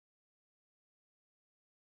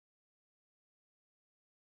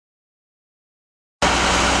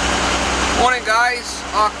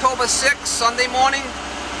October 6th, Sunday morning.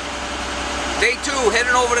 Day 2,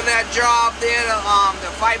 heading over to that job there,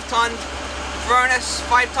 the 5-ton furnace,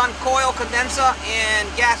 5-ton coil condenser, and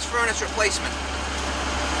gas furnace replacement.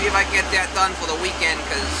 See if I can get that done for the weekend,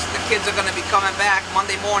 because the kids are going to be coming back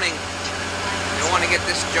Monday morning. They want to get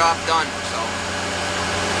this job done, so.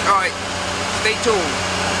 Alright, stay tuned.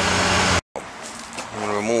 I'm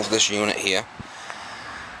going to remove this unit here.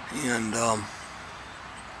 And,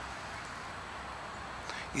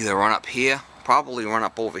 either run up here, probably run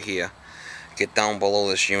up over here, get down below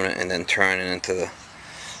this unit, and then turn it into the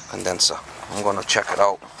condenser. I'm going to check it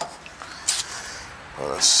out.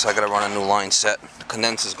 I got to run a new line set. The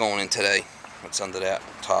condenser's going in today. It's under that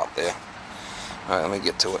top there. Alright, let me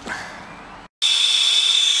get to it.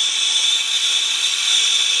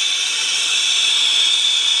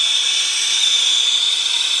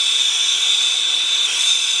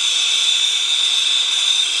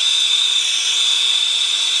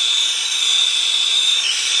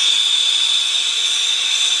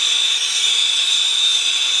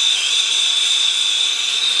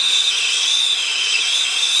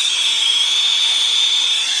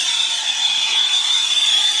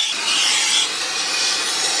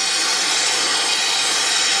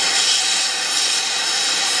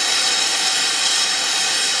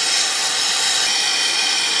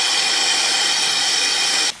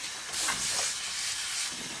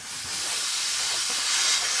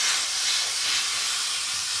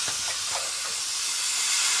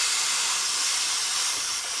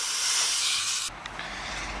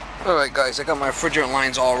 Alright guys, I got my refrigerant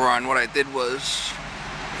lines all run. What I did was,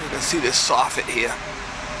 you can see this soffit here.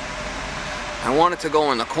 I wanted to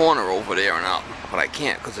go in the corner over there and up, but I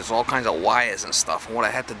can't because there's all kinds of wires and stuff. And what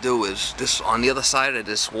I had to do is, this on the other side of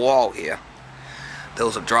this wall here, there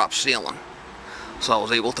was a drop ceiling. So I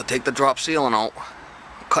was able to take the drop ceiling out,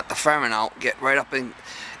 cut the furring out, get right up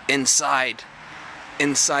inside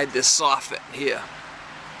this soffit here.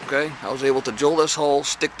 Okay, I was able to drill this hole,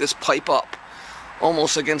 stick this pipe up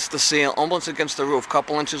almost against the ceiling, almost against the roof,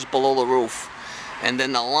 couple inches below the roof, and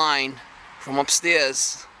then the line from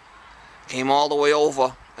upstairs came all the way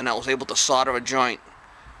over, and I was able to solder a joint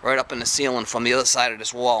right up in the ceiling from the other side of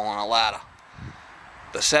this wall on a ladder.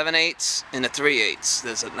 The 7/8 and the 3/8.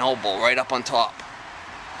 There's an elbow right up on top,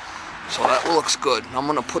 so that looks good. I'm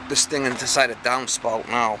gonna put this thing inside a downspout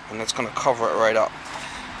now, and it's gonna cover it right up.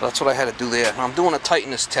 That's what I had to do there. Now I'm doing a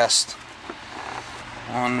tightness test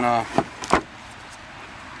on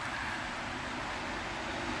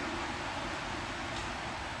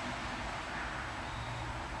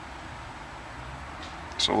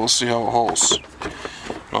so we'll see how it holds.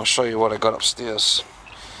 And I'll show you what I got upstairs.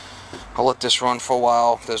 I'll let this run for a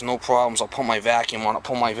while. If there's no problems, I'll put my vacuum on it.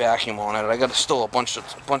 Put my vacuum on it. I got still a bunch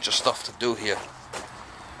of stuff to do here.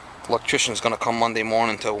 Electrician's gonna come Monday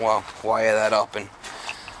morning to wire that up and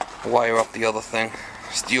wire up the other thing.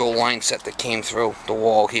 It's the old line set that came through the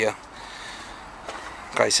wall here.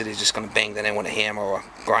 Guy said he's just gonna bang that in with a hammer or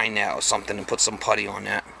grind that or something and put some putty on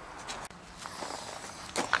that.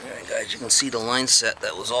 Alright guys, you can see the line set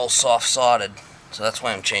that was all soft soldered, so that's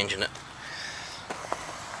why I'm changing it.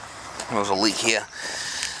 There was a leak here.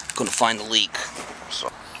 Couldn't find the leak,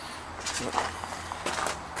 so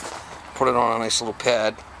put it on a nice little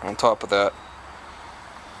pad on top of that.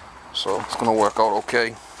 So it's gonna work out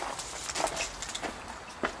okay.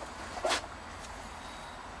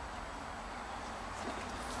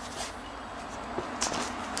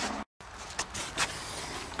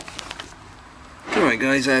 Alright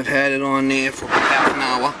guys, I've had it on there for about half an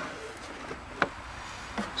hour.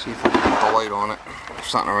 See if I can put the light on it. It's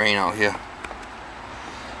starting to rain out here.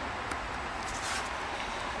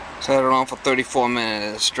 So I had it on for 34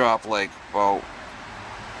 minutes. It's dropped like about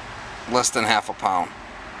less than half a pound.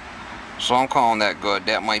 So I'm calling that good.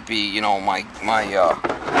 That might be, you know, my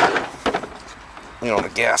you know, the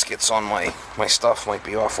gaskets on my stuff might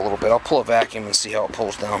be off a little bit. I'll pull a vacuum and see how it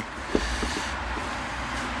pulls down.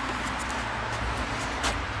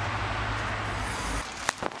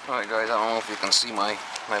 Alright guys, I don't know if you can see my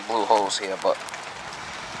blue hose here, but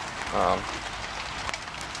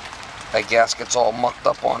that gasket's all mucked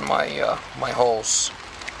up on my my hose.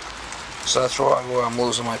 So that's where I'm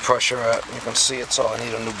losing my pressure at. You can see it, so I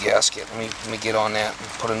need a new gasket. Let me get on that and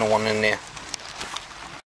put a new one in there.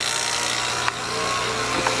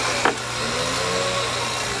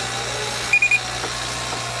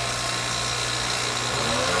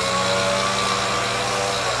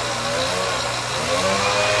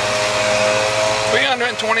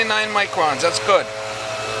 And 29 microns, that's good.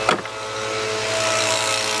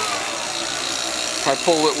 I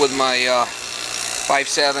pulled it with my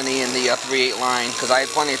 570 and the 3/8 line because I had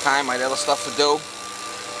plenty of time. I had other stuff to do.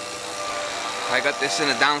 I got this in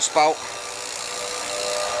a downspout.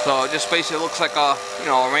 So it just basically looks like a, you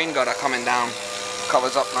know, a rain gutter coming down.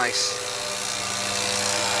 Covers up nice.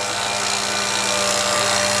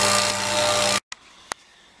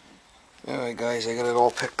 Alright guys, I got it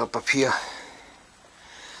all picked up here.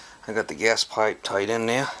 I got the gas pipe tied in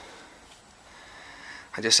there.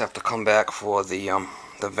 I just have to come back for the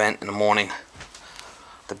vent in the morning.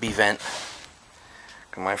 The B vent.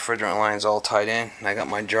 Got my refrigerant lines all tied in, and I got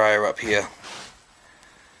my dryer up here.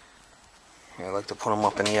 I like to put them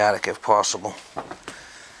up in the attic if possible.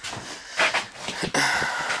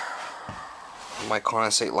 My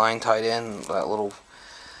condensate line tied in, that little,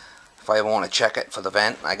 if I ever want to check it for the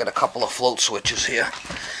vent. I got a couple of float switches here.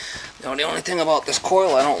 You know, the only thing about this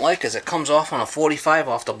coil I don't like is it comes off on a 45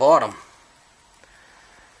 off the bottom.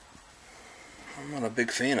 I'm not a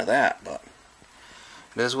big fan of that, but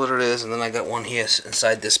it is what it is. And then I got one here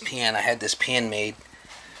inside this pan. I had this pan made.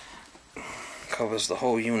 Covers the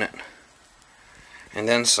whole unit. And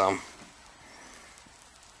then some.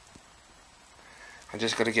 I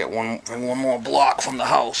just got to get one more block from the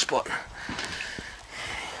house, but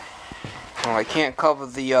well, I can't cover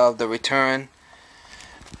the return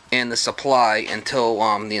and the supply until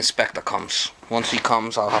the inspector comes. Once he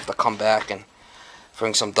comes, I'll have to come back and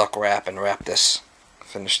bring some duck wrap and wrap this,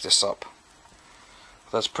 finish this up.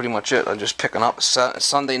 That's pretty much it. I'm just picking up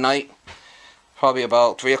Sunday night, probably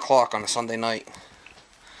about 3 o'clock on a Sunday night.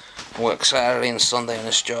 I work Saturday and Sunday on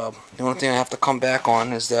this job. The only thing I have to come back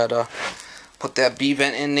on is that put that B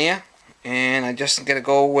vent in there, and I just gotta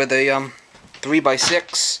go with a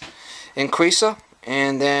 3x6 increaser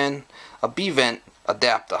and then a B vent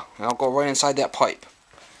adapter, and I'll go right inside that pipe.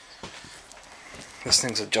 This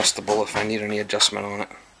thing's adjustable if I need any adjustment on it,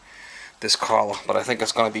 this collar, but I think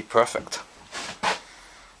it's gonna be perfect.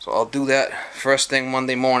 So I'll do that first thing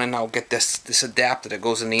Monday morning. I'll get this adapter that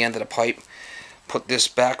goes in the end of the pipe, put this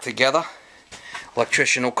back together,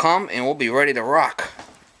 electrician will come, and we'll be ready to rock.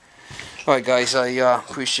 Alright guys, I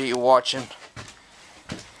appreciate you watching,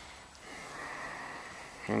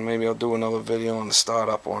 and maybe I'll do another video on the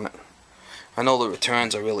startup on it. I know the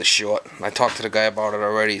returns are really short. I talked to the guy about it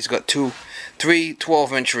already. He's got three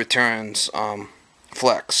 12-inch returns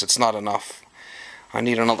flex. It's not enough. I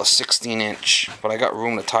need another 16-inch, but I got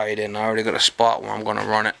room to tie it in. I already got a spot where I'm going to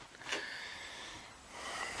run it.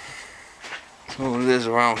 So it is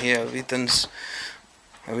around here.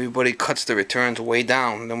 Everybody cuts the returns way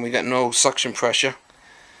down. Then we got no suction pressure.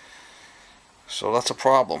 So that's a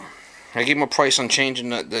problem. I gave him a price on changing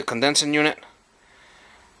the condensing unit,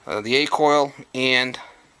 the A coil, and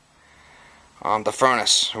the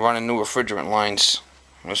furnace, running new refrigerant lines.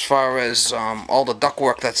 As far as all the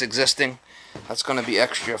ductwork that's existing, that's going to be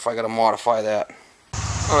extra if I got to modify that.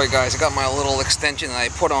 Alright guys, I got my little extension that I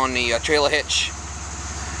put on the trailer hitch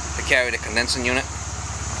to carry the condensing unit.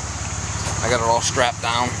 I got it all strapped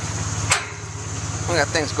down. Well, that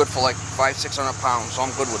thing's good for like 500-600 pounds, so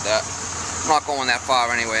I'm good with that. I'm not going that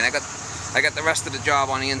far anyway. And I got the rest of the job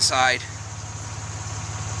on the inside,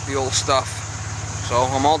 the old stuff. So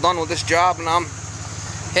I'm all done with this job, and I'm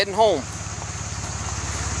heading home.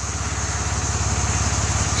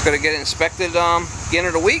 Just gotta get it inspected the end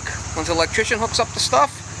of the week. Once the electrician hooks up the stuff,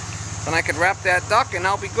 then I can wrap that duct, and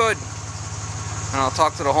I'll be good. And I'll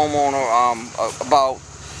talk to the homeowner about,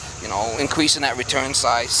 you know, increasing that return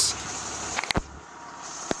size.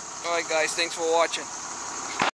 Alright guys, thanks for watching.